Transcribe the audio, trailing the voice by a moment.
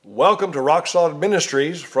Welcome to Rock Solid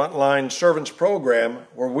Ministries Frontline Servants Program,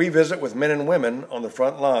 where we visit with men and women on the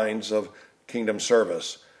front lines of kingdom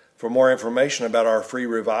service. For more information about our free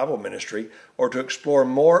revival ministry or to explore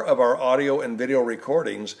more of our audio and video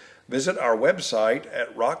recordings, visit our website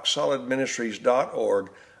at rocksolidministries.org.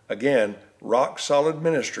 Again,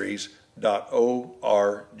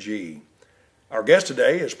 rocksolidministries.org. Our guest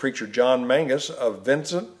today is preacher John Manges of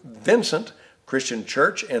Vincent Christian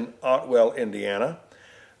Church in Otwell, Indiana.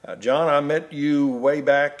 John, I met you way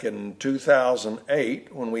back in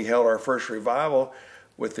 2008 when we held our first revival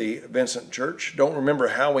with the Vincent Church. Don't remember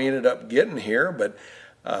how we ended up getting here, but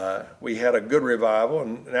we had a good revival.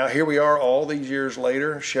 And now here we are all these years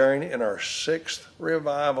later, sharing in our sixth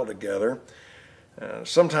revival together.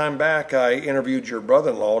 Sometime back, I interviewed your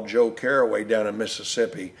brother-in-law, Joe Caraway, down in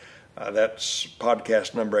Mississippi. That's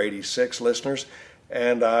podcast number 86, listeners.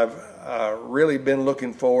 And I've really been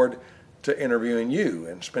looking forward to interviewing you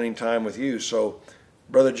and spending time with you. So,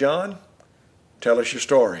 Brother John, tell us your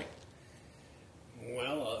story. Well,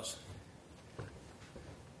 I was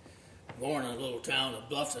born in a little town of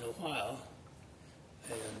Bluffton, Ohio,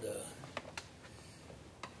 and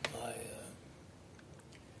I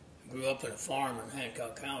grew up in a farm in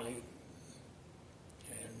Hancock County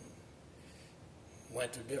and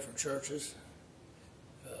went to different churches,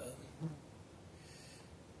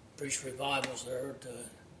 preached revivals there at a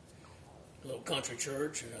little country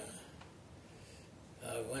church, and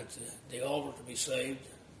I went to the altar to be saved.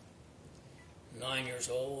 9 years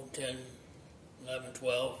old, 10, 11,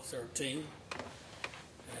 12, 13. And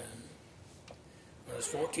when I was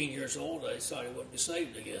 14 years old, I decided I wouldn't be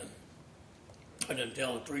saved again. I didn't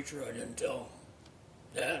tell the preacher, I didn't tell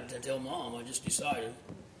Dad, I didn't tell Mom. I just decided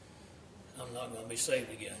I'm not going to be saved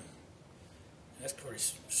again. That's pretty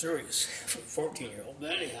serious for a 14-year-old. But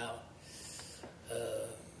anyhow,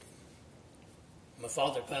 my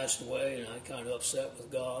father passed away, and I kind of upset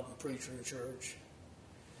with God and the preacher in church,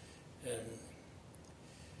 and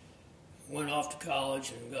went off to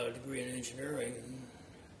college and got a degree in engineering,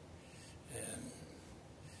 and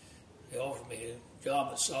they offered me a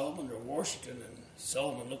job at Sullivan or Washington, and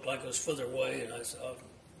Sullivan looked like it was further away, and I said,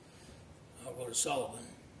 I'll go to Sullivan.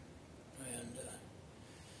 And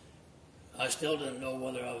I still didn't know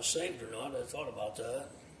whether I was saved or not. I thought about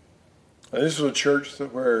that. Now, this was a church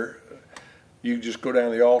where you just go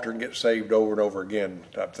down to the altar and get saved over and over again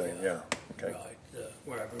type thing, yeah. Okay. Right,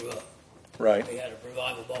 where I grew up. Right. They had a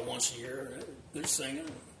revival about once a year, and good singing.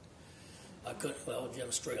 I couldn't, well,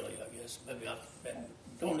 Jim Straley, I guess. Maybe I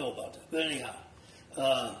don't know about that. But anyhow,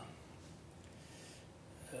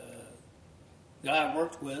 guy I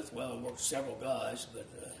worked with, well, I worked with several guys, but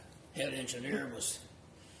head engineer was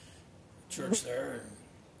church there,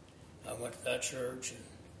 and I went to that church, and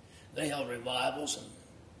they held revivals, and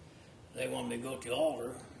they wanted me to go to the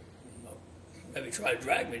altar, maybe try to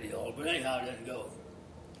drag me to the altar, but anyhow, I didn't go.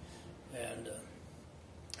 And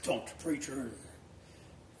talked to the preacher,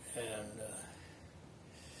 and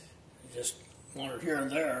just wandered here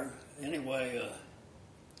and there. Anyway,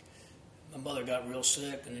 my mother got real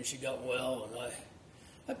sick, and then she got well, and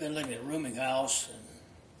I've been living in a rooming house,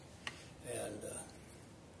 and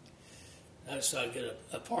I decided to get an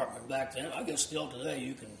apartment back then. I guess still today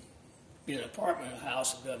you can get an apartment in a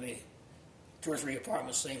house. It's got me 2 or 3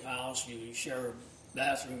 apartments, same house. You share a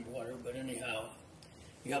bathroom or whatever. But anyhow,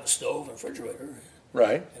 you have a stove and refrigerator.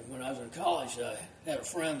 Right. And when I was in college, I had a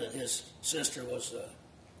friend that his sister was a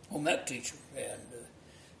home ec teacher, and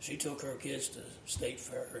she took her kids to state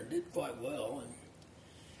fair and did quite well. And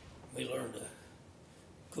we learned to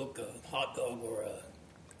cook a hot dog or a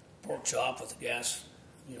pork chop with a gas,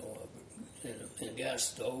 in a gas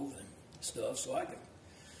stove and stuff. So I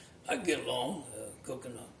could get along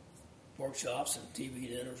cooking pork chops and TV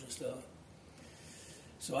dinners and stuff.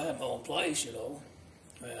 So I had my own place, and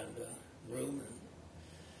room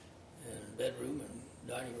and bedroom and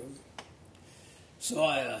dining room. So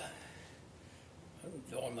I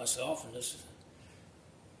joined myself, and this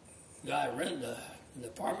guy I rented the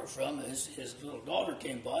apartment from, his little daughter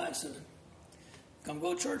came by and said, "Come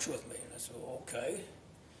go to church with me." And I said, "Well, okay."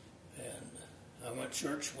 And I went to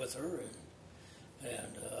church with her,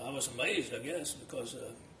 and I was amazed, I guess, because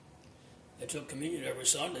they took communion every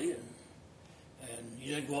Sunday, and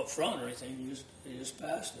you didn't go up front or anything, you just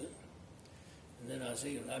passed it. And then I was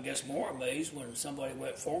even, I guess, more amazed when somebody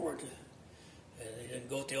went forward and they didn't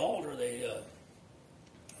go to the altar. I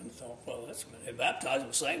thought, well, they baptized them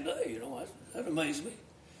the same day, that amazed me.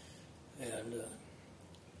 And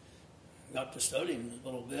got to studying a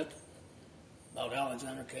little bit about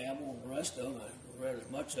Alexander Campbell and the rest of them. I read as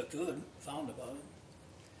much as I could, found about it.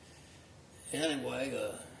 Anyway,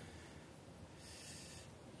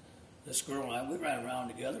 this girl and I, we ran around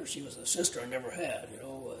together. She was a sister I never had, you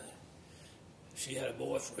know. She had a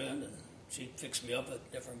boyfriend, and she fixed me up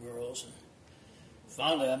with different girls. And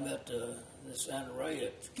finally, I met this Anna Ray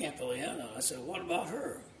at Camp Ileana. I said, what about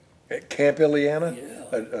her? At Camp Ileana?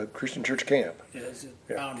 Yeah. A Christian church camp? Yeah,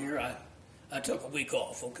 around here, I took a week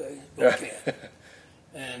off, okay, go to camp.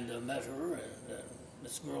 And met her, and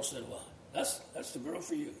this girl said, well, that's the girl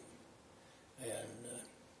for you. And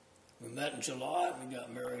we met in July, and we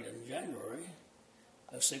got married in January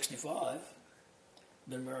of 65.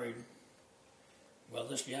 Been married, well,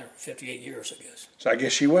 this January, 58 years, I guess. So I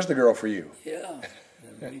guess she was the girl for you. Yeah.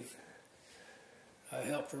 And I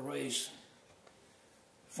helped her raise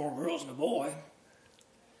 4 girls and a boy.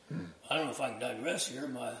 I don't know if I can digress here.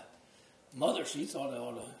 My mother, she thought I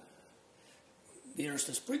ought to be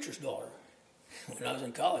Ernest's preacher's daughter. When I was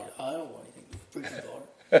in college, I don't want anything to do with preacher's daughter.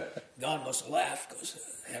 God must have laughed because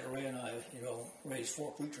Anna Ray and I, you know, raised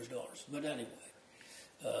 4 preacher's daughters. But anyway,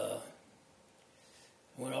 I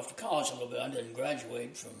went off to college a little bit. I didn't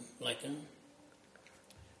graduate from Lincoln.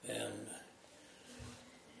 And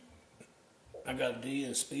I got a D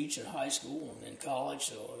in speech in high school and in college,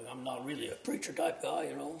 so I'm not really a preacher type guy,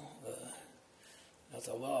 you know. I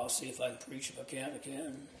thought, well, I'll see if I can preach. If I can, I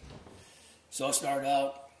can. So I started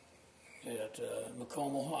out at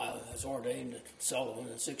Macomb, Ohio. I was ordained at Sullivan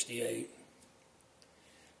in '68,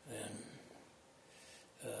 and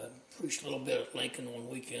preached a little bit at Lincoln on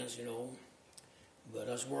weekends, you know. But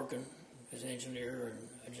I was working as an engineer,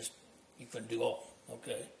 and you couldn't do all,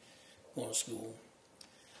 okay, going to school.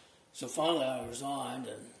 So finally I resigned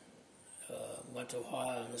and went to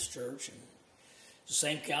Ohio in this church, and it's the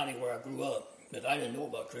same county where I grew up, but I didn't know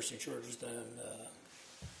about Christian churches then.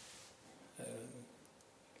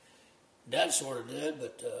 Dad sort of did,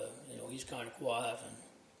 but you know, he's kind of quiet, and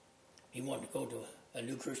he wanted to go to a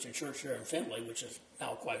new Christian church there in Findlay, which is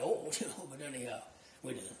now quite old, you know, but anyhow,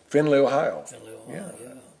 we did. Findlay, Ohio. Findlay, Ohio,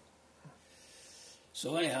 yeah.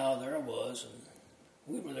 So anyhow, there I was, and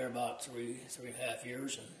we were there about 3.5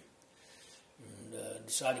 years, and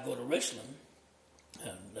decided to go to Richland,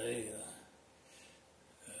 and they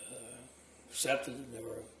accepted it. They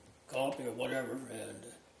were called me or whatever, and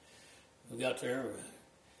we got there.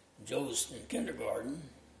 Joe was in kindergarten,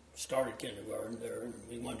 started kindergarten there, and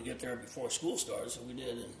we wanted to get there before school started, so we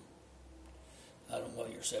did in, I don't know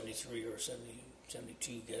what year, 73 or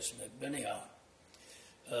 72, guess. But anyhow,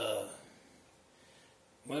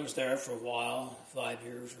 we was there for a while, 5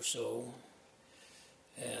 years or so,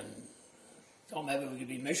 and thought maybe we could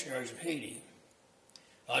be missionaries in Haiti.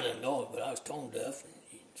 I didn't know it, but I was tone deaf.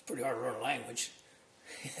 It's pretty hard to learn a language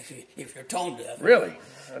if you're tone deaf. Really?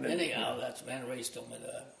 Anyhow, that's Anna Ray told me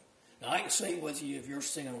that. Now, I can sing with you. If you're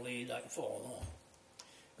singing a lead, I can follow along.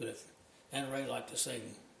 But if Anna Ray liked to sing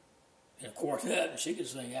in a quartet, and she could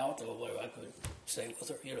sing alto or whatever, I couldn't stay with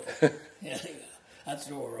her, you know. Anyhow, I'd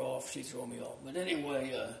throw her off. She'd throw me off. But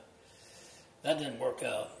anyway, that didn't work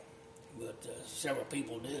out. But several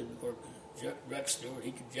people did. Rex Stewart,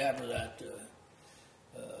 he could jabber that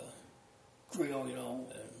Creole, you know,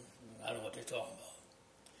 and I don't know what they're talking about.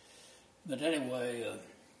 But anyway,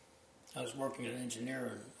 I was working as an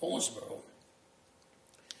engineer in Owensboro.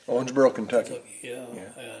 Owensboro, Kentucky. Yeah.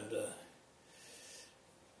 And it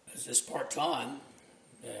was just part-time,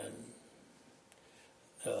 and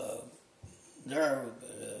there,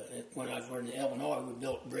 when I was in Illinois, we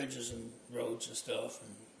built bridges and roads and stuff,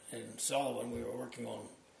 and in Sullivan, we were working on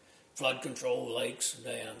flood control, lakes,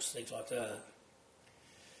 dams, things like that.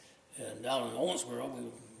 And down in Owensboro, we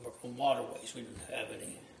worked on waterways. We didn't have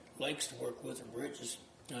any lakes to work with or bridges.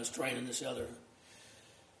 And I was training this other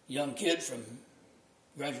young kid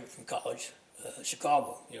graduate from college,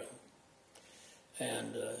 Chicago, you know.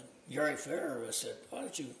 And Gary Farrer said, why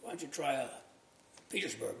don't you try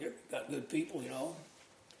Petersburg? They've got good people, you know.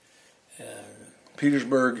 And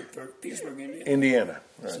Petersburg, Indiana.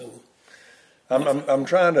 Right. So I'm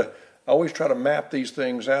trying to always try to map these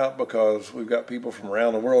things out because we've got people from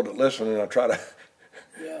around the world that listen, and I try to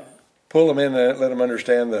pull them in and let them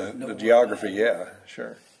understand the geography. Yeah,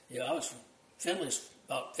 sure. Yeah, Findlay's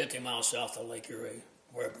about 50 miles south of Lake Erie,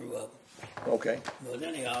 where I grew up. Okay. But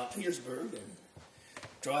anyhow, Petersburg, and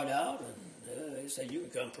tried out, and they said, you can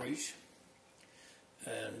come preach.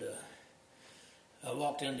 And I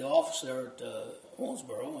walked into the office there at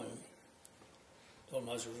Owensboro and told them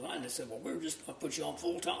I was resigning. They said, well, we're just going to put you on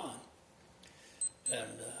full time.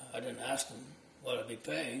 And I didn't ask them what I'd be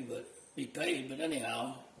paid, but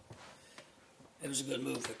anyhow, it was a good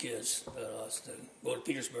move for kids to go to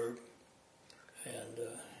Petersburg. And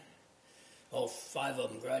all 5 of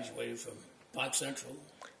them graduated from Pike Central.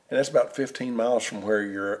 And that's about 15 miles from where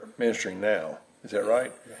you're ministering now. Is that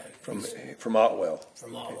right? Right. From Otwell.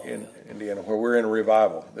 From Otwell, in Indiana, where we're in a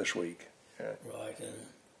revival this week. Yeah. Right. And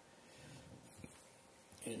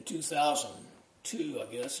in 2002, I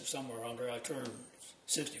guess, or somewhere around there, I turned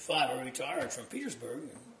 65. I retired from Petersburg,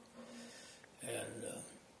 and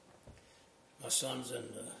my son's in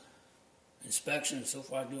inspection, and so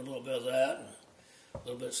far I do a little bit of that, and a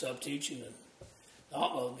little bit of sub-teaching, and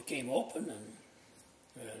Otwell became open,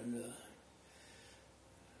 and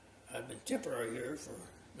I've been temporary here for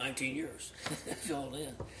 19 years, filled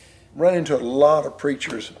in. Run into a lot of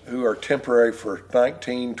preachers who are temporary for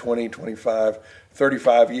 19, 20, 25,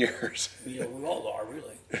 35 years. We all are,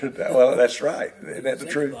 really. Well, that's right. Isn't that the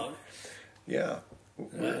truth? Yeah. I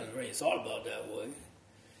haven't really thought about it that way.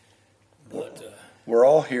 But we're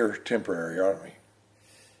all here temporary, aren't we?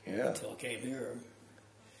 Yeah. Until I came here.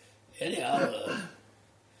 Anyhow,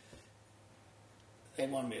 they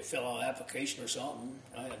wanted me to fill out an application or something.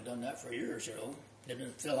 I hadn't done that for years,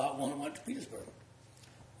 Didn't fill out one and went to Petersburg.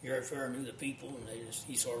 Gary Fair knew the people, and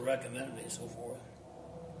he sort of recommended me and so forth.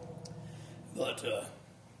 But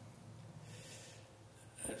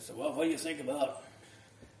I said, well, what do you think about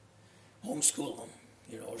homeschooling,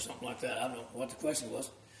 or something like that? I don't know what the question was.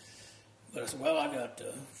 But I said, well, I got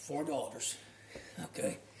 4 daughters.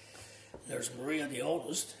 Okay. There's Maria, the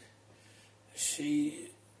oldest. She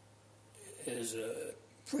is a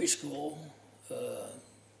preschool,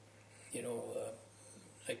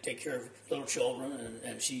 they take care of little children,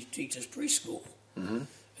 and she teaches preschool. Mm-hmm.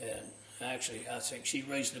 And actually, I think she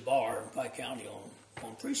raised the bar in Pike County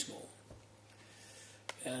on preschool.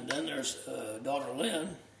 And then there's daughter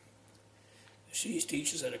Lynn. She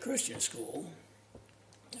teaches at a Christian school,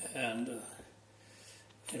 and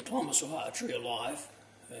in Columbus, Ohio, Tree of Life,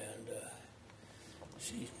 and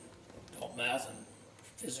she taught math and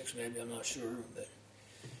physics, maybe, I'm not sure, but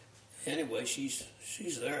anyway, she's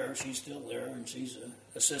there. She's still there, and she's an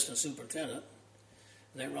assistant superintendent.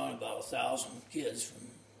 And they run about 1,000 kids from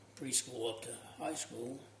preschool up to high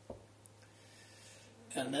school.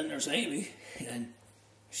 And then there's Amy, and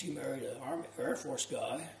she married an Air Force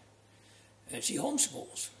guy, and she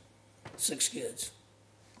homeschools 6 kids.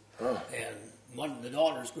 Oh. And one of the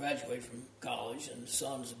daughters graduated from college, and the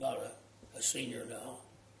son's about a senior now.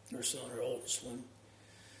 Her son, her oldest one.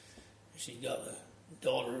 She got a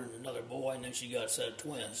daughter and another boy, and then she got a set of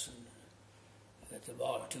twins. And at the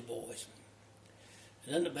bottom, 2 boys.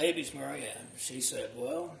 And then the baby's Marianne. She said,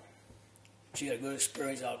 well, she had a good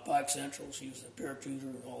experience out at Pike Central. She was a peer tutor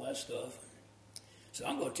and all that stuff. So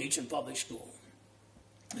I'm going to teach in public school.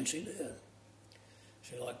 And she did.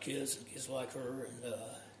 She liked kids and kids like her. And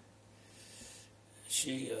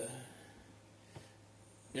she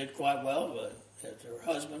did quite well, but her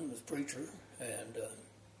husband was a preacher, and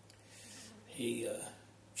he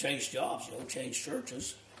changed jobs, changed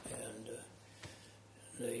churches, and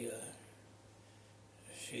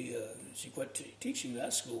she quit teaching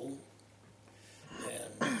that school,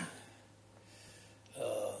 and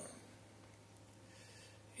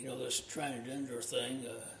this transgender thing.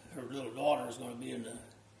 Her little daughter is going to be in the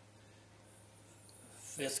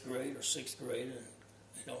 5th grade or 6th grade, and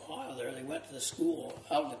in Ohio there, they went to the school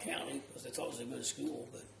out of the county because they thought it was a good school,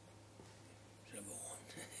 but should I go on?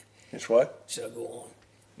 It's what? Should I go on?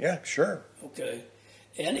 Yeah, sure. Okay.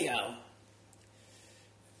 Anyhow,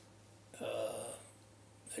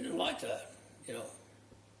 they didn't like that,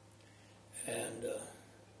 and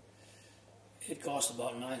it cost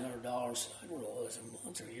about $900. I don't know, it was a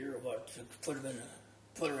month or a year, about to put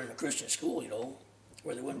her in a Christian school,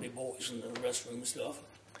 where there wouldn't be boys in the restroom and stuff.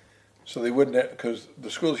 So they wouldn't, because the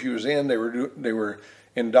school she was in, they were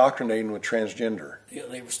indoctrinating with transgender. Yeah,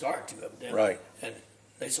 they were starting to, evidently. Right. And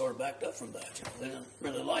they sort of backed up from that. They didn't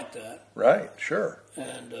really like that. Right. Sure.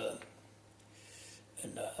 And I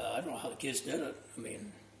don't know how the kids did it. I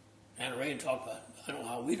mean, Anna Ray talked about, I don't know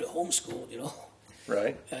how we did homeschool,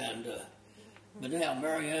 Right. And but now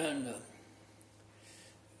Marianne,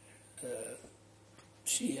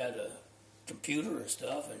 she had a computer and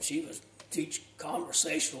stuff, and she was teach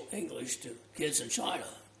conversational English to kids in China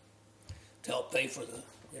to help pay for the,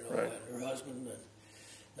 right. And her husband, and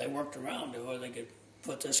they worked around to where they could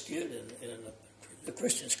put this kid in the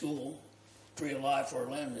Christian school. Tree of Life where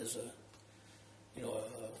Lynn is a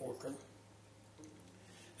worker.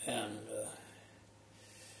 And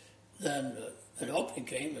then an opening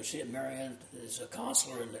came, and she and Marianne is a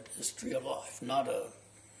counselor in this Tree of Life, not a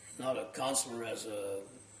counselor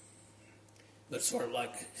but sort of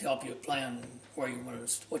like help you plan what you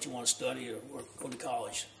want to study or go to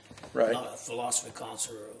college. Right. Not a philosophy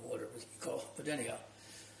counselor or whatever you call it. But anyhow,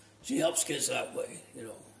 she helps kids that way,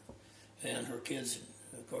 And her kids,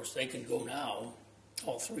 of course, they can go now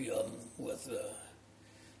all three of them with,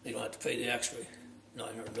 they don't have to pay the extra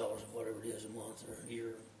 $900 or whatever it is a month or a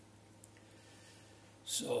year.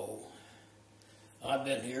 So I've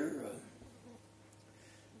been here,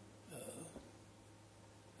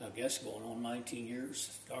 I guess going on 19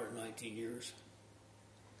 years, started 19 years.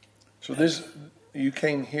 So you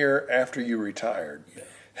came here after you retired, Yeah.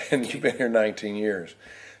 and you've been here 19 years.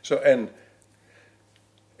 So, and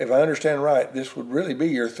if I understand right, this would really be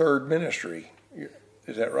your third ministry.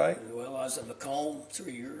 Is that right? Well, I was at Macomb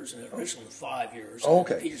 3 years, and at Richland 5 years.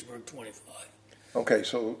 Okay. And Petersburg 25. Okay,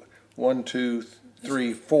 so 1, 2,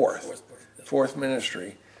 3, fourth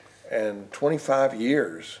ministry, and 25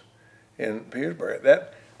 years in Petersburg.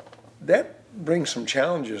 That brings some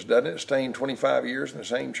challenges, doesn't it? Staying 25 years in the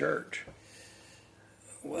same church.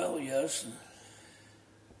 Well, yes.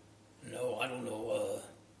 No, I don't know.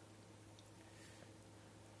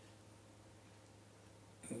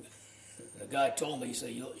 The guy told me, he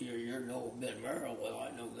said, you're no Ben Merrill. Well, I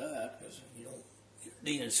know that because you don't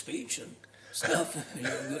need in speech and stuff. And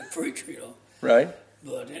you're a good preacher, Right.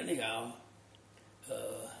 But anyhow,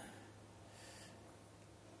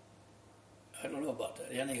 I don't know about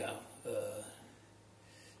that. Anyhow,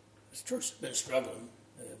 this church has been struggling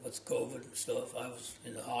with COVID and stuff. I was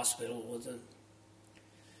in the hospital with it.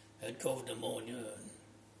 Had COVID pneumonia and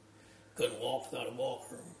couldn't walk without a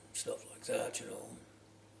walker, stuff like that,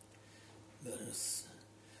 But it's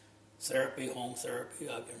therapy, home therapy.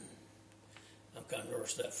 I'm kind of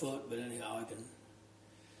nursed that foot, but anyhow, I can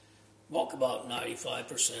walk about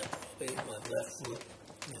 95% probably my left foot.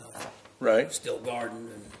 Right. Still garden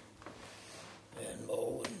and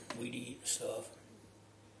mow and weed eat and stuff.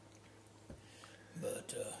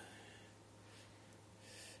 But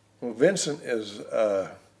well, Vincent is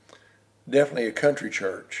definitely a country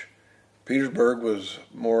church. Petersburg was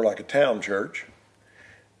more like a town church,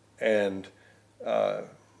 and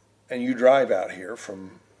you drive out here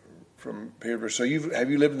from Petersburg. So have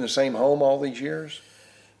you lived in the same home all these years?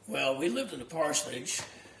 well, we lived in the parsonage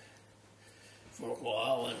for a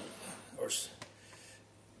while, and of course,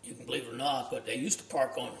 you can believe it or not, but they used to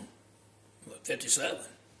park on 57.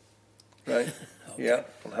 Right. Okay. Yeah,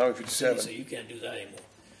 on Highway 57. So you can't do that anymore.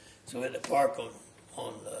 So we had to park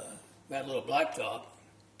on we had a little blacktop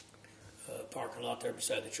parking lot there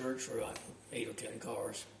beside the church for like 8 or 10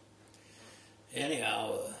 cars.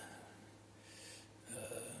 Anyhow,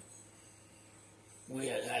 we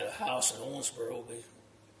had a house in Owensboro. We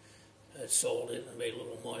had sold it and made a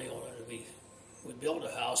little money on it. And we built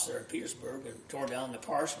a house there in Petersburg and tore down the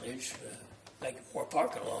parsonage, make it more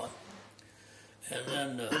parking lot. And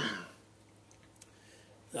then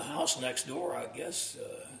the house next door, I guess,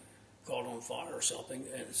 caught on fire or something,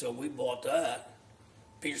 and so we bought that.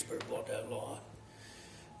 Petersburg bought that lot.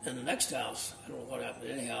 And the next house, I don't know what happened,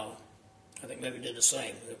 but anyhow, I think maybe did the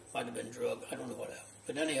same. It might have been drug, I don't know what happened.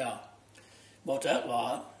 But anyhow, bought that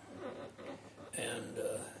lot, and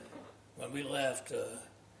when we left, of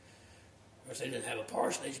course they didn't have a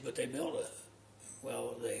parsonage, but they built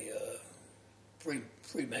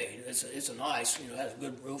pre-made. It's a nice, it has a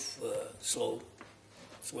good roof slope.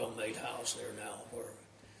 It's a well-made house there now where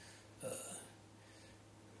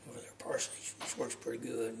their parsonage, which works pretty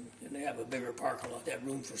good. And they have a bigger parking lot. They have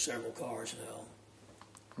room for several cars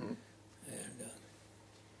now. Mm-hmm. And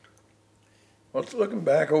Well, looking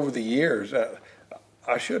back over the years,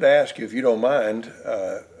 I should ask you, if you don't mind,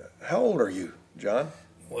 how old are you, John?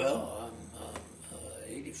 well, I'm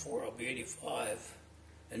 84. I'll be 85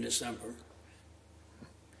 in December.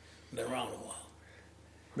 Been around a while.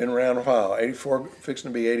 Been around a while, 84, fixing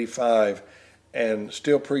to be 85, and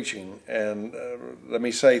still preaching. And let me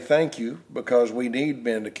say thank you, because we need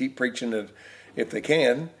men to keep preaching it if they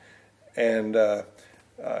can. And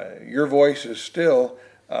your voice is still,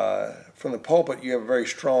 from the pulpit, you have a very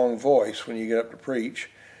strong voice when you get up to preach.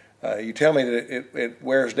 You tell me that it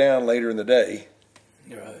wears down later in the day.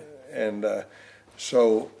 You're right. And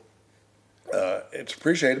so it's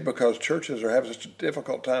appreciated, because churches are having such a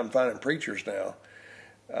difficult time finding preachers now.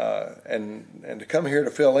 And to come here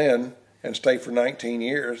to fill in and stay for 19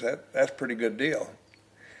 years, that's a pretty good deal.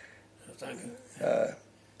 Thank you.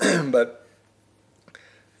 But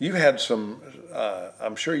you had some,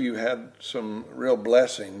 I'm sure you had some real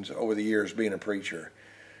blessings over the years being a preacher.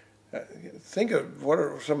 Think of, what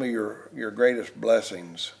are some of your greatest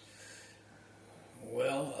blessings?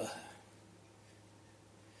 Well,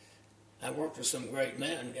 I worked with some great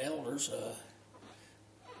men, elders.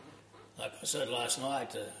 Like I said last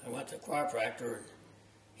night, I went to a chiropractor, and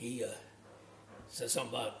he said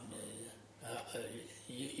something about,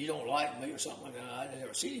 you don't like me or something like that. I'd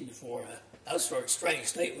never seen him before. That was a sort of strange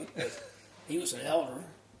statement, but he was an elder,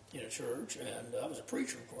 in a church, and I was a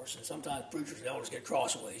preacher, of course, and sometimes preachers and elders get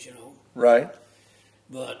crossways, you know. Right.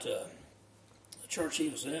 But the church he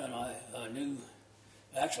was in, I knew,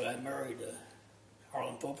 actually I married,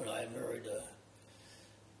 Harlan Pope and I had married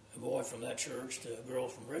a boy from that church to a girl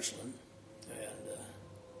from Richland, and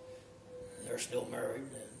they're still married,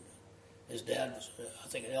 and his dad was, I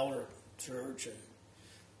think, an elder at the church, and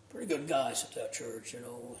pretty good guys at that church, you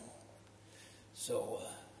know. So,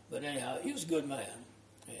 but anyhow, he was a good man,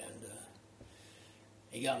 and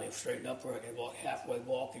he got me straightened up where I could halfway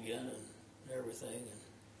walk again and everything,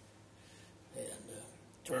 and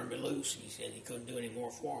turned me loose. He said he couldn't do any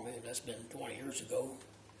more for me, and that's been 20 years ago.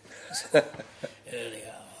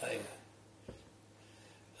 Anyhow,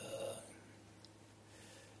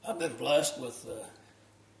 I've been blessed with the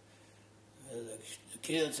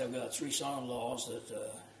kids. I've got 3 son-in-laws that,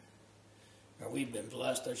 or we've been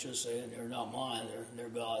blessed, I should say, and they're not mine, they're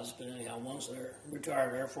God's. But anyhow, one's a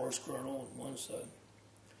retired Air Force colonel, and one's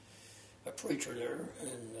a preacher there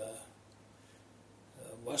in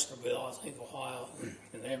Westerville, I think, Ohio,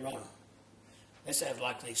 and they have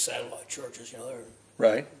like these satellite churches, you know. They're,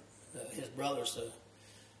 right. His brother's the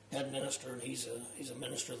head minister, and he's a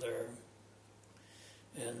minister there.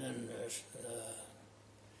 And then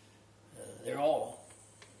they're all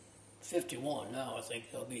 51 now. I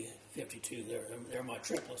think they'll be 52. They're my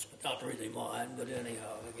triplets, but not really mine. But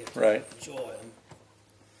anyhow, I get to enjoy them.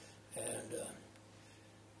 And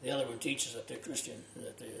the other one teaches at the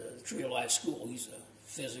Tree of Life School. He's a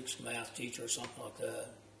physics, math teacher or something like that.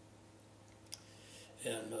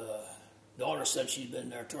 And daughter said she'd been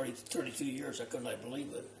there 32 years. I couldn't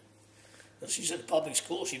believe it. But she's in the public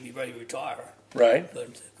school. She'd be ready to retire. Right. But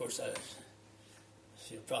of course,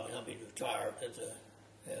 she'll probably not be retired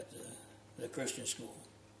at the Christian school.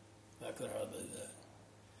 I couldn't hardly believe that.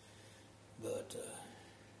 But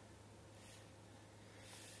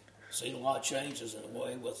seen a lot of changes in a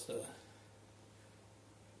way with the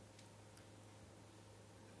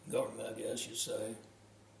government, I guess you'd say.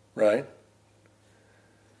 Right.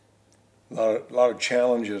 A lot of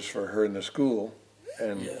challenges for her in the school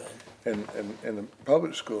and the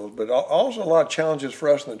public schools, but also a lot of challenges for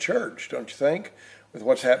us in the church, don't you think, with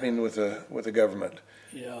what's happening with the government?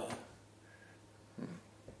 Yeah.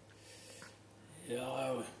 Yeah,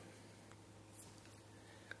 I've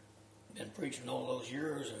been preaching all those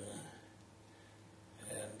years,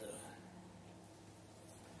 and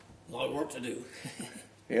a lot of work to do.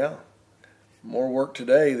 Yeah, more work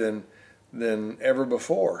today than ever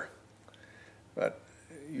before. But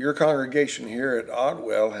your congregation here at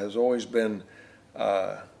Otwell has always been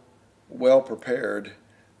well prepared,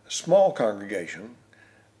 a small congregation,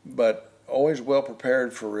 but always well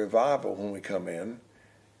prepared for revival when we come in,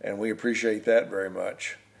 and we appreciate that very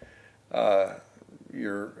much.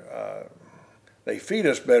 They feed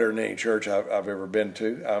us better than any church I've ever been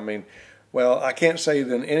to. I mean, well, I can't say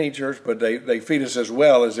than any church, but they feed us as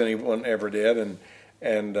well as anyone ever did,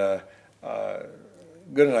 and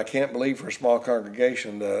goodness, I can't believe for a small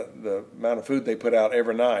congregation the amount of food they put out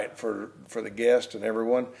every night for the guests and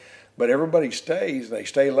everyone. But everybody stays, they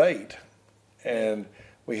stay late. And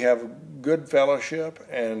we have good fellowship,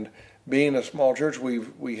 and being a small church,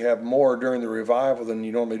 we have more during the revival than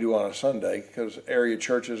you normally do on a Sunday, because area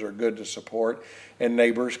churches are good to support and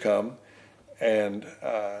neighbors come. And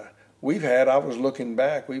I was looking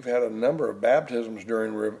back, we've had a number of baptisms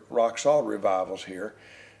during rock solid revivals here.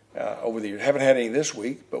 Over the years. Haven't had any this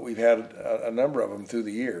week, but we've had a number of them through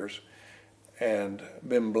the years, and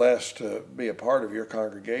been blessed to be a part of your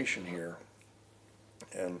congregation here.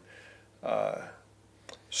 And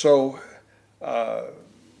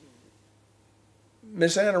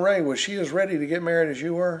Miss Anna Ray, was she as ready to get married as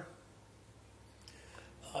you were?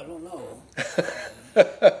 I don't know.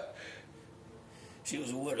 She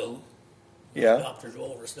was a widow. Yeah. Adopted her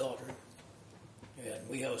oldest daughter, and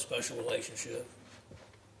we have a special relationship.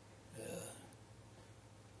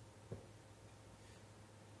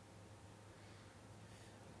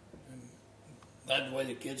 Glad the way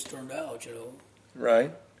the kids turned out, you know.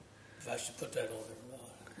 Right. If I should put that on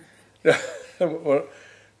there. Well,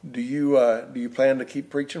 do you plan to keep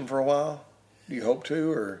preaching for a while? Do you hope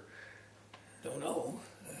to, or? Don't know.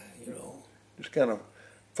 You know. Just kind of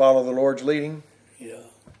follow the Lord's leading? Yeah.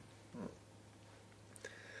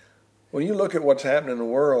 When you look at what's happening in the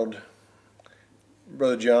world,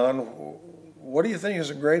 Brother John, what do you think is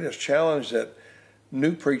the greatest challenge that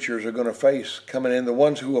new preachers are going to face coming in, the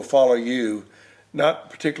ones who will follow you, not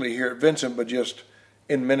particularly here at Vincent, but just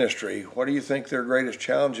in ministry? What do you think their greatest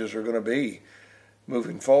challenges are going to be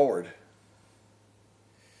moving forward?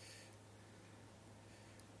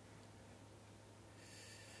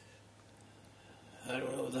 I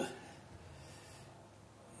don't know.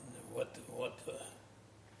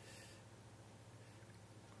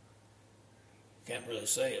 can't really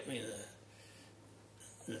say it. I mean,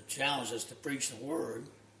 the challenge is to preach the word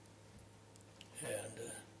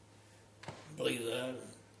and believe that.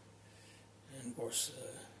 And of course,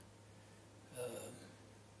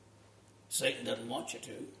 Satan doesn't want you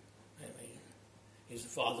to. I mean, he's the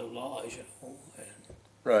father of lies, you know. And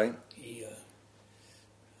right. he,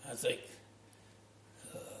 I think,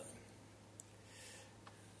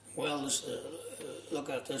 well, let's look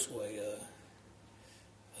at it this way.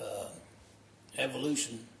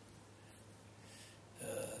 Evolution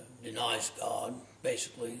denies God,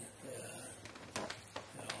 basically.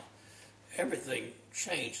 Everything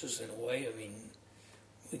changes in a way. I mean,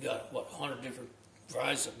 we got, 100 different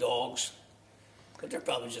varieties of dogs, but they're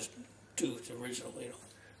probably just toothed original, you know.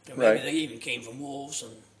 And maybe Right. they even came from wolves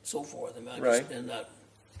and so forth. They might Right. just been that.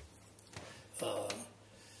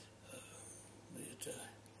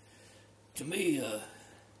 To me,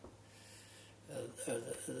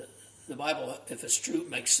 the Bible, if it's true, it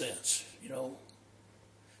makes sense. You know,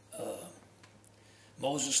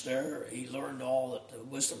 Moses there, he learned all that the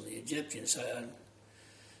wisdom the Egyptians had.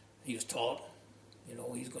 He was taught. You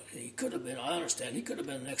know, he could have been. I understand. He could have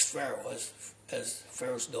been the next Pharaoh as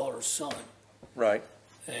Pharaoh's daughter's son. Right.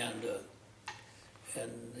 And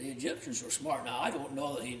the Egyptians were smart. Now I don't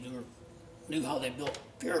know that he knew how they built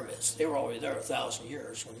pyramids. They were already there 1,000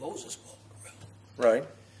 years when Moses built them. Right.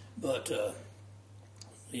 But the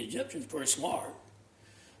Egyptians were pretty smart,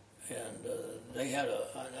 and they had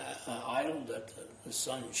an idol that the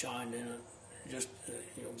sun shined in it just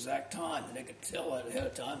exact time, and they could tell that ahead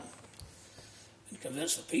of time and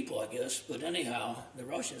convince the people, I guess. But anyhow, the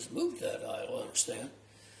Russians moved that idol, I understand,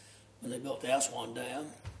 when they built the Aswan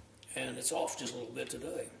Dam, and it's off just a little bit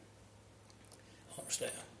today. I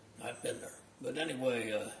understand. I've been there. But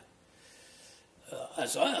anyway,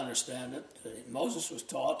 as I understand it, Moses was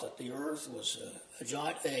taught that the earth was a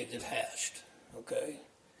giant egg that hatched, okay?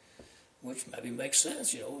 Which maybe makes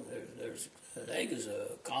sense, you know. There's an egg is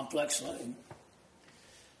a complex thing.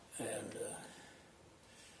 And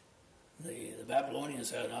the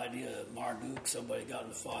Babylonians had an idea of Marduk. Somebody got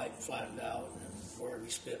in a fight and flattened out, and where he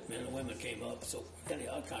spit, men and women came up. So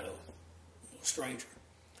anyhow, kind of a stranger.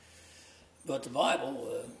 But the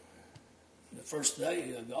Bible, the first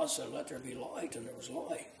day, God said, "Let there be light," and there was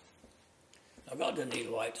light. Now, God didn't need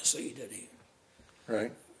light to see, did he?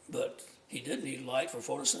 Right. But he did need light for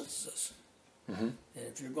photosynthesis. Mm-hmm. And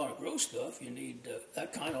if you're going to grow stuff, you need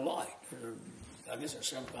that kind of light. I guess there's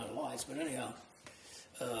several kind of lights, but anyhow,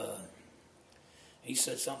 he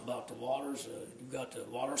said something about the waters. You've got the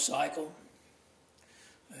water cycle,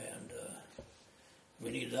 and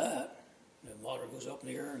we need that. The water goes up in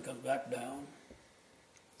the air and comes back down.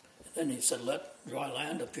 And then he said, "Let dry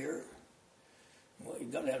land appear." Well,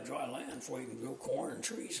 you've got to have dry land before you can grow corn and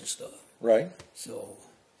trees and stuff. Right. So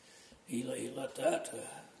he let that,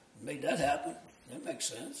 made that happen. That makes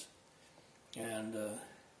sense. And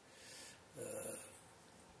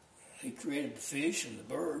he created the fish and the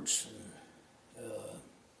birds. And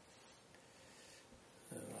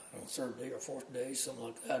on the third day or fourth day, something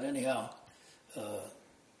like that. Anyhow,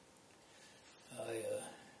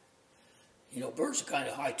 birds are kind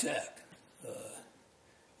of high tech.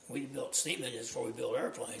 We built steam engines before we built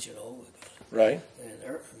airplanes, you know. Right.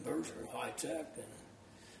 And birds are high tech. And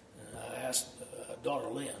I asked daughter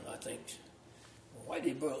Lynn, I think, why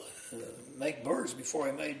did he make birds before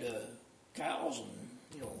he made cows and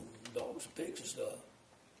dogs and pigs and stuff?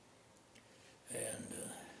 And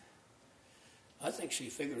I think she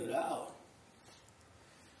figured it out,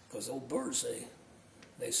 because old birds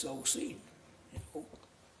they sow seed,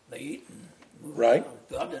 they eat and move right. around.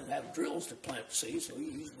 God didn't have drills to plant the seeds, so he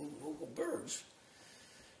used little birds.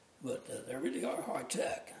 But they really are high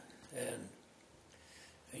tech, and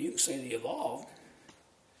you can say they evolved.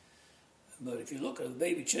 But if you look at a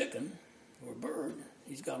baby chicken or a bird,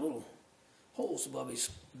 he's got little holes above his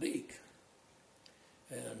beak.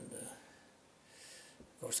 And,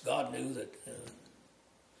 of course, God knew that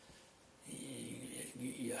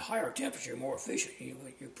higher temperature, more efficient. You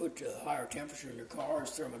put higher temperature in your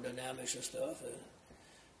cars, thermodynamics and stuff,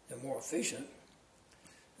 they're more efficient.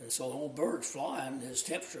 And so an old bird flying, his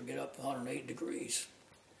temperature will get up to 108 degrees,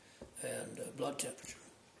 and blood temperature.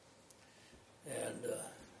 And,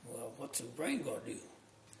 well, what's the brain going to do?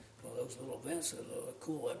 Well, those little vents will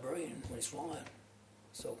cool that brain when he's flying.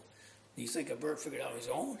 So, do you think a bird figured out on his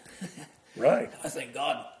own? Right. I think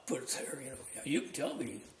God put it there, You can tell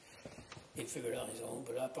me he figured it out on his own,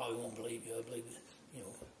 but I probably won't believe you. I believe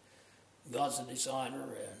that, God's the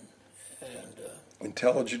designer and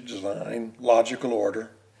intelligent design, logical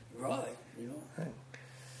order. Right, Right.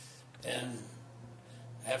 And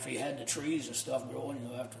after he had the trees and stuff growing,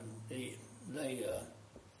 after they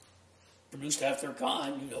produced half their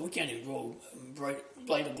kind. We can't even grow a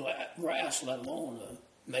blade of grass, let alone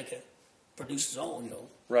make it produce its own.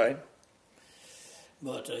 Right.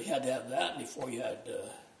 But you had to have that before you had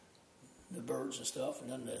the birds and stuff, and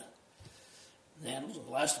then the animals. And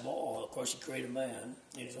last of all, of course, He created man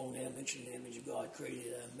in His own image. In the image of God,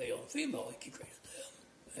 created male and female. He created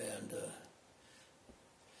them, and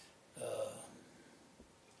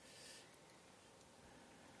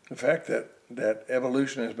the fact that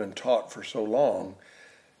evolution has been taught for so long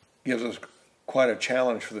gives us quite a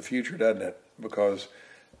challenge for the future, doesn't it? Because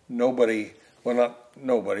nobody, well, not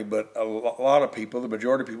nobody, but a lot of people, the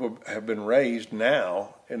majority of people have been raised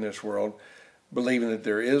now in this world believing that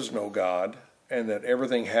there is no God and that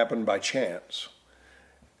everything happened by chance.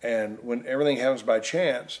 And when everything happens by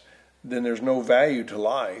chance, then there's no value to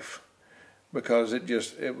life because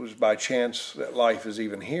it was by chance that life is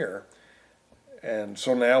even here. And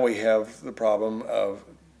so now we have the problem of,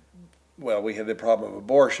 well, we had the problem of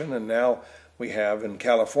abortion, and now we have in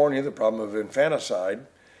California the problem of infanticide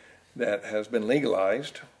that has been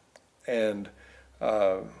legalized. And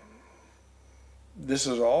this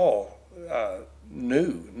is all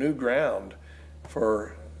new ground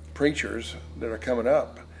for preachers that are coming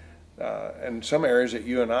up. And some areas that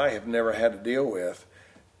you and I have never had to deal with.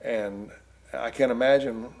 And I can't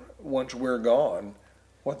imagine once we're gone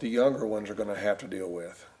what the younger ones are going to have to deal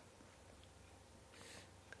with.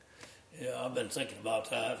 Yeah, I've been thinking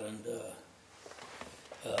about that, and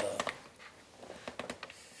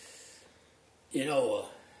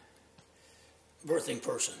birthing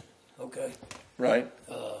person, okay? Right.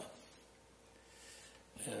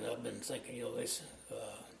 And I've been thinking,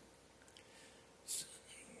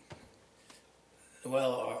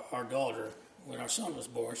 our daughter, when our son was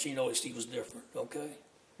born, she noticed he was different, okay?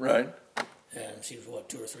 Right. And she was,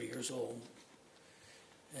 2 or 3 years old.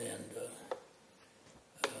 And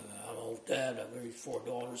I'm an old dad. I've raised 4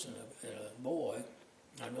 daughters and a boy.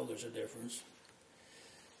 I know there's a difference.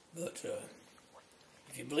 But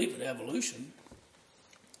if you believe in evolution,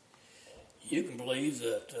 you can believe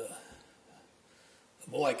that a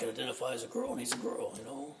boy can identify as a girl and he's a girl,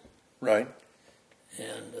 Right.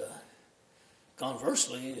 And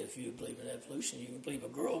conversely, if you believe in evolution, you can believe a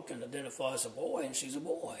girl can identify as a boy and she's a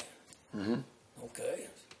boy. Mm-hmm. Okay.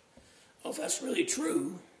 Well, if that's really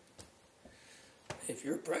true, if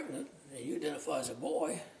you're pregnant and you identify as a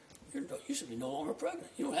boy, you should be no longer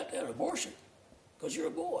pregnant. You don't have to have an abortion because you're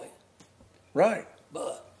a boy. Right.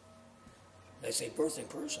 But they say birthing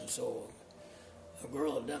person, so a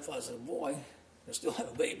girl that identifies as a boy can still have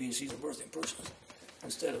a baby and she's a birthing person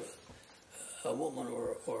instead of a woman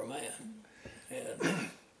or a man. And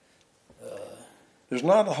there's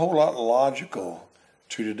not a whole lot logical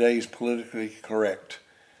to today's politically correct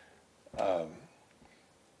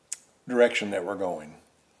direction that we're going.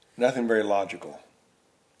 Nothing very logical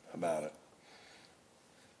about it.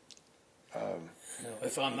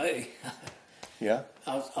 If I may, yeah,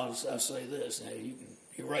 I'll say this. Now you can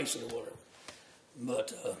erase it or whatever.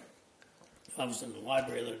 But I was in the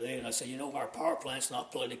library the other day and I said, our power plant's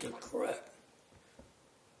not politically correct.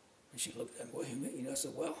 And she looked at me, what do you mean? I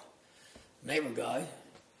said, well, neighbor guy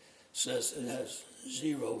says it has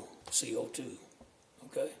 0 CO2.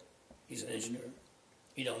 Okay? He's an engineer.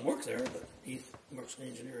 He don't work there, but he works in an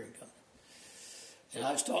engineering company. And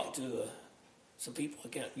I was talking to some people, I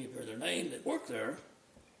can't give her their name, that work there.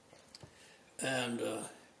 And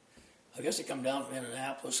I guess they come down from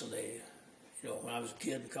Indianapolis and they, when I was a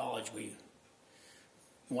kid in college, we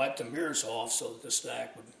wiped the mirrors off so that the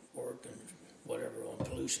stack would work and whatever on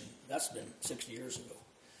pollution. That's been 60 years ago.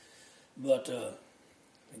 But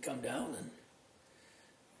they come down and,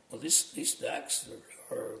 these stacks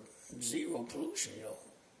are 0 pollution,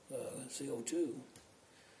 CO2,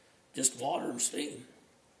 just water and steam.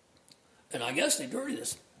 And I guess they dirty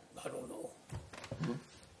this, I don't know. Mm-hmm.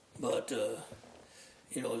 But,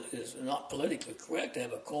 it's not politically correct to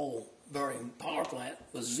have a coal-burning power plant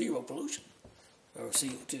with 0 pollution, or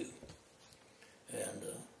CO2. And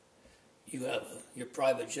you have your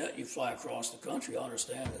private jet, you fly across the country, I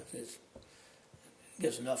understand that it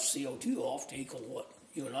gives enough CO2 off to equal what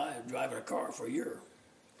you and I are driving a car for a year.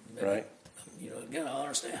 Maybe, right. Again, I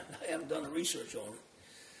understand. I haven't done the research on it.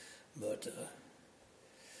 But,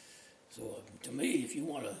 to me, if you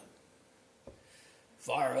want to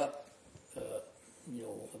fire up,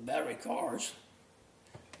 battery cars,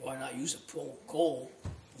 why not use a coal,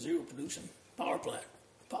 0 pollution power plant,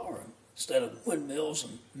 power them, instead of windmills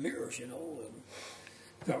and mirrors, and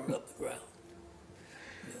covering up the ground.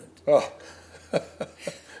 But,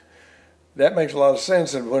 that makes a lot of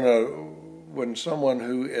sense. And when someone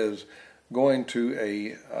who is going to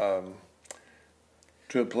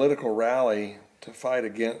to a political rally to fight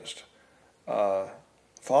against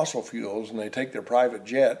fossil fuels, and they take their private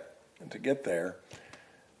jet to get there.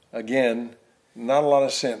 Again, not a lot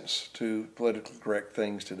of sense to politically correct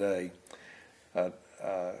things today.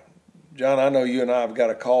 John, I know you and I have got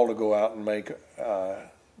a call to go out and make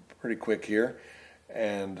pretty quick here,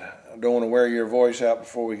 and I don't want to wear your voice out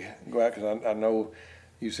before we go out, because I know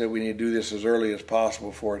you said we need to do this as early as possible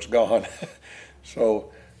before it's gone.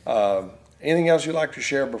 So anything else you'd like to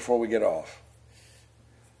share before we get off?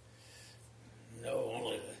 No,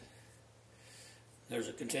 only there's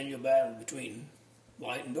a continual battle between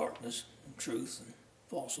light and darkness, and truth and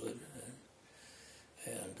falsehood,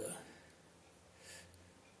 and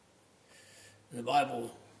the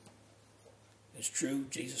Bible is true.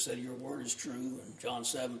 Jesus said, "Your word is true." And John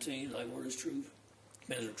 17, "Thy word is true."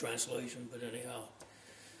 Depends on translation, but anyhow,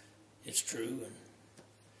 it's true. And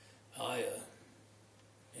I,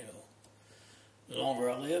 the longer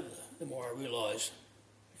I live, the more I realize,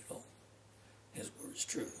 His word is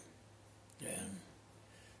true. And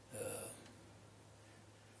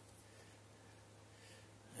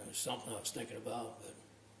it was something I was thinking about, but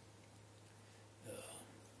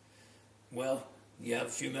well, you have a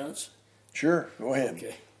few minutes? Sure, go ahead.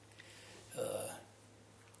 Okay.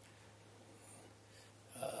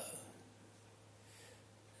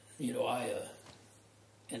 I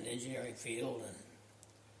in the engineering field,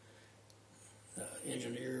 and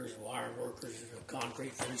engineers, iron workers,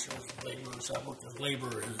 concrete finishers, laborers. I worked as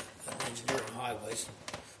labor and engineer on highways,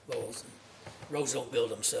 both. Roads don't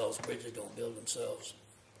build themselves, bridges don't build themselves.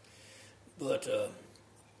 But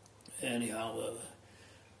anyhow,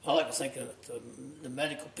 I like to think that the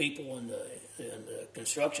medical people and the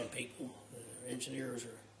construction people, the engineers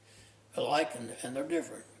are alike, and they're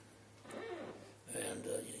different. And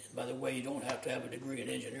by the way, you don't have to have a degree in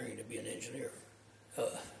engineering to be an engineer.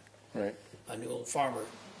 Right. I knew a farmer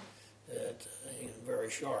that he was very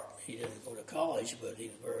sharp. He didn't go to college, but he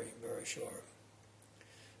was very, very sharp.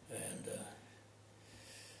 And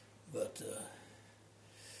but the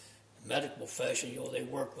medical profession, they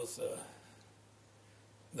work with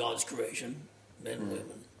God's creation, men,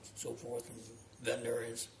 women, so forth, and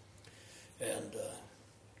veterinarians, and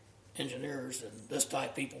engineers, and this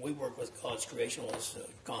type of people. We work with God's creation, was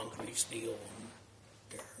concrete, steel,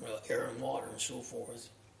 and air and water, and so forth.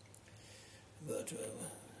 But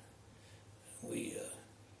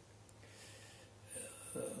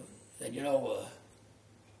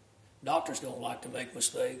doctors don't like to make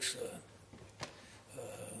mistakes.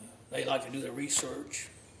 They like to do the research,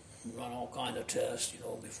 run all kind of tests,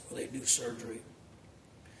 before they do surgery.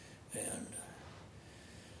 And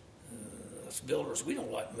as builders, we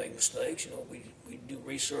don't like to make mistakes. We do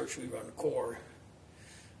research, we run core.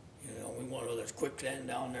 We want whether it's quicksand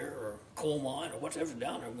down there or coal mine or whatever's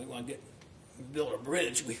down there. We want to build a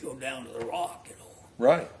bridge. We go down to the rock,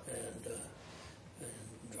 Right. And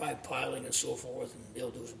drive piling and so forth, and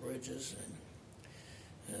build those bridges.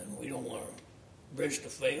 And we don't want a bridge to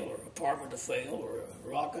fail, or an apartment to fail, or a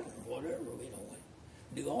rocket, or whatever.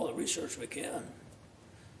 We do all the research we can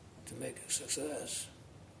to make a success.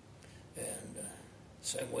 And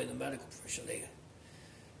same way the medical profession,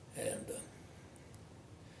 and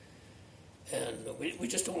we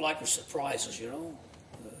just don't like the surprises,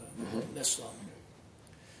 miss something.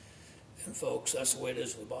 And folks, that's the way it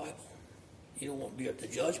is with the Bible. You don't want to be at the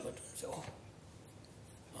judgment and say, "Oh,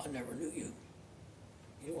 I never knew you."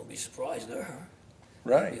 You don't want to be surprised there.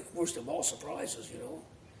 Right. Worst of all, surprises,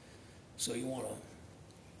 So you want to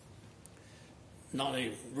not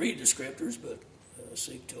only read the scriptures, but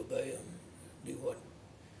seek to obey them, do what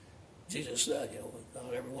Jesus said.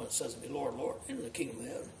 Not everyone that says to me, "Lord, Lord," into the kingdom of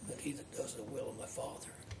heaven, but he that does the will of my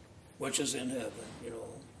Father, which is in heaven.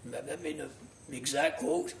 That may not be the exact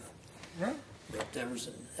quote, Right. but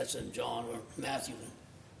that's in John or Matthew,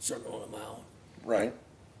 Sermon on the Mount. Right.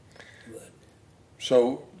 But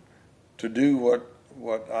So, to do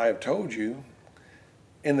what I have told you,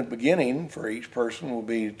 in the beginning for each person will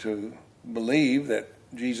be to believe that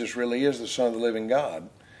Jesus really is the Son of the living God,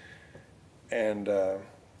 and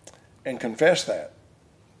confess that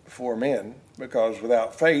before men, because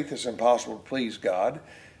without faith it's impossible to please God.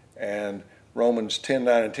 And Romans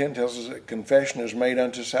 10:9 and 10 tells us that confession is made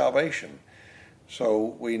unto salvation. So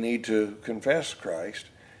we need to confess Christ.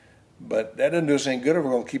 But that doesn't do us any good if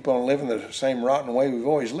we're going to keep on living the same rotten way we've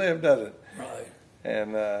always lived, does it? right,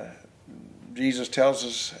 And Jesus tells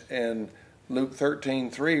us in Luke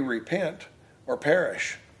 13:3, repent or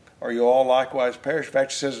perish, or you'll all likewise perish. In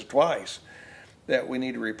fact, he says it twice, that we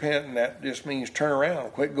need to repent, and that just means turn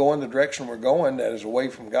around, quit going the direction we're going, that is away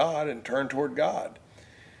from God, and turn toward God.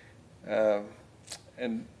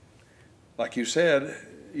 And like you said,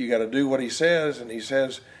 you got to do what he says, and he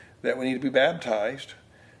says that we need to be baptized,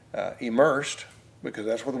 immersed, because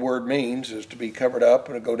that's what the word means, is to be covered up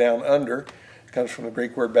and to go down under. It comes from the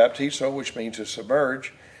Greek word baptizo, which means to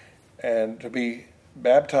submerge, and to be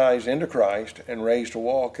baptized into Christ and raised to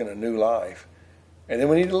walk in a new life. And then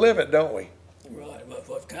we need to live it, don't we? Right, but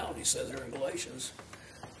what County says there in Galatians.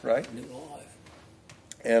 Right. New life.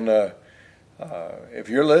 And if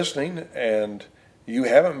you're listening and you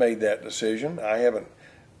haven't made that decision, I haven't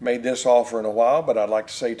made this offer in a while, but I'd like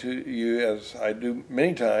to say to you, as I do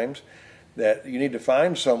many times, that you need to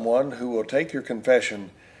find someone who will take your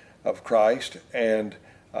confession of Christ and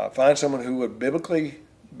find someone who would biblically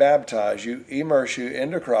baptize you, immerse you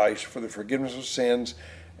into Christ for the forgiveness of sins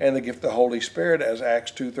and the gift of the Holy Spirit, as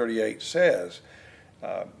Acts 2:38 says.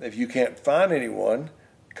 If you can't find anyone,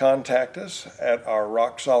 contact us at our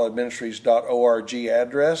rocksolidministries.org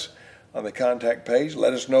address on the contact page.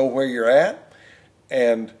 Let us know where you're at,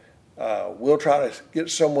 and we'll try to get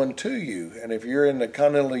someone to you. And if you're in the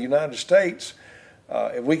continental United States,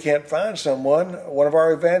 if we can't find someone, one of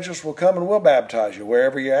our evangelists will come and we'll baptize you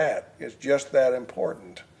wherever you're at. It's just that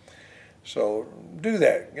important. So do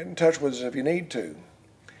that. Get in touch with us if you need to.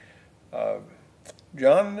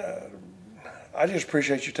 John, I just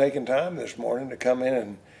appreciate you taking time this morning to come in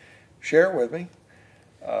and share with me.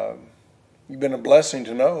 You've been a blessing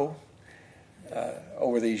to know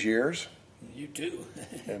over these years. You too.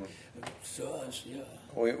 And To us, yeah.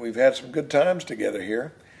 we've had some good times together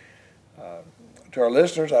here. To our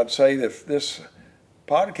listeners, I'd say that if this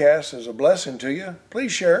podcast is a blessing to you,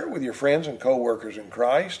 please share it with your friends and co-workers in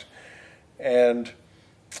Christ. And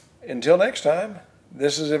until next time,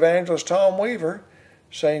 this is Evangelist Tom Weaver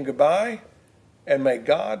saying goodbye, and may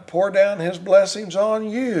God pour down his blessings on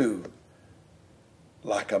you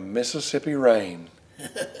like a Mississippi rain.